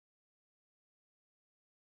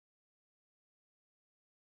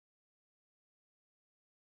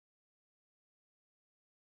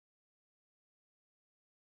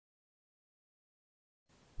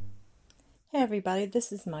Hey everybody,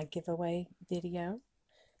 this is my giveaway video.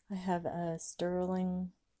 I have a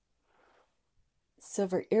sterling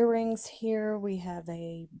silver earrings here. We have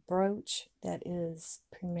a brooch that is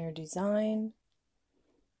Premier Design.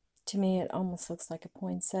 To me it almost looks like a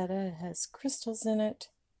poinsettia. It has crystals in it.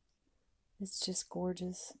 It's just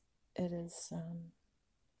gorgeous. It is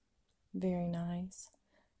very nice.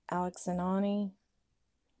 Alex and Ani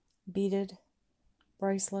beaded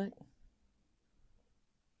bracelet.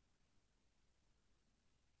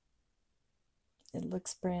 It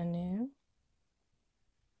looks brand new.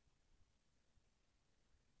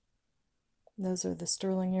 Those are the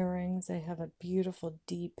sterling earrings. They have a beautiful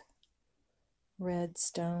deep red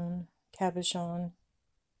stone cabochon.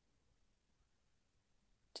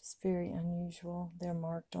 Just very unusual. They're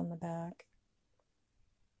marked on the back.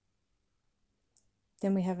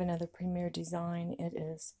 Then we have another Premier Design. It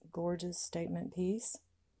is gorgeous statement piece.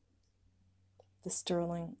 The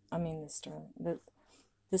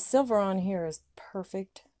silver on here is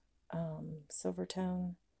perfect. Silver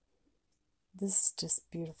tone. This is just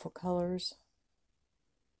beautiful colors.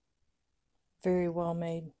 Very well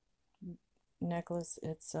made necklace.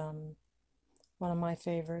 It's one of my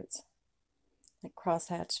favorites. Like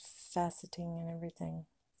crosshatch faceting and everything.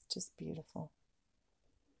 It's just beautiful.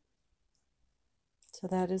 So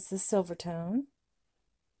that is the silver tone.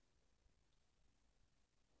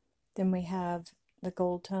 Then we have the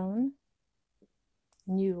gold tone.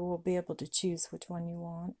 You will be able to choose which one you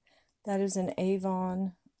want. That is an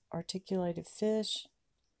Avon articulated fish.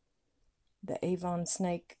 The Avon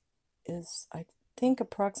snake is, I think,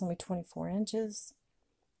 approximately 24 inches.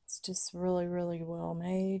 It's just really, really well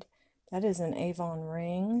made. That is an Avon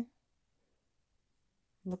ring.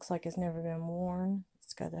 Looks like it's never been worn.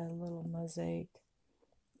 It's got a little mosaic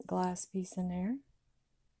glass piece in there.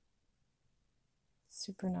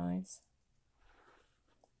 Super nice.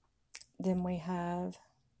 Then we have,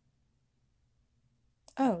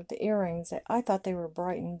 oh, the earrings. I thought they were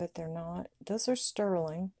Brighton, but they're not. Those are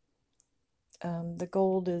sterling. The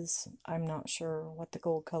gold is, I'm not sure what the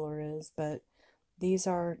gold color is, but these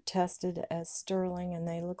are tested as sterling and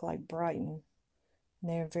they look like Brighton.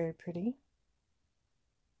 They're very pretty.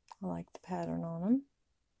 I like the pattern on them.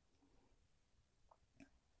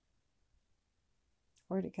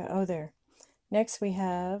 Where'd it go? Oh, there. Next we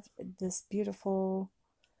have this beautiful,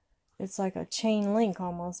 it's like a chain link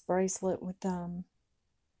almost bracelet with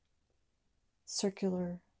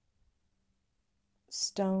circular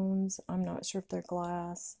stones. I'm not sure if they're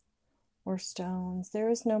glass or stones. There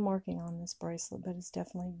is no marking on this bracelet, but it's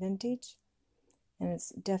definitely vintage and it's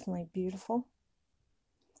definitely beautiful.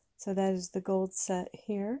 So that is the gold set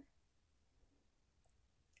here.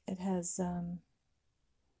 It has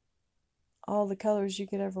all the colors you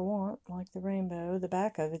could ever want, like the rainbow. The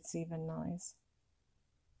back of it's even nice.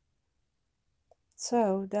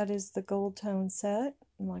 So that is the gold tone set.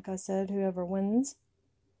 And like I said, whoever wins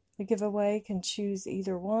the giveaway can choose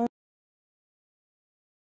either one.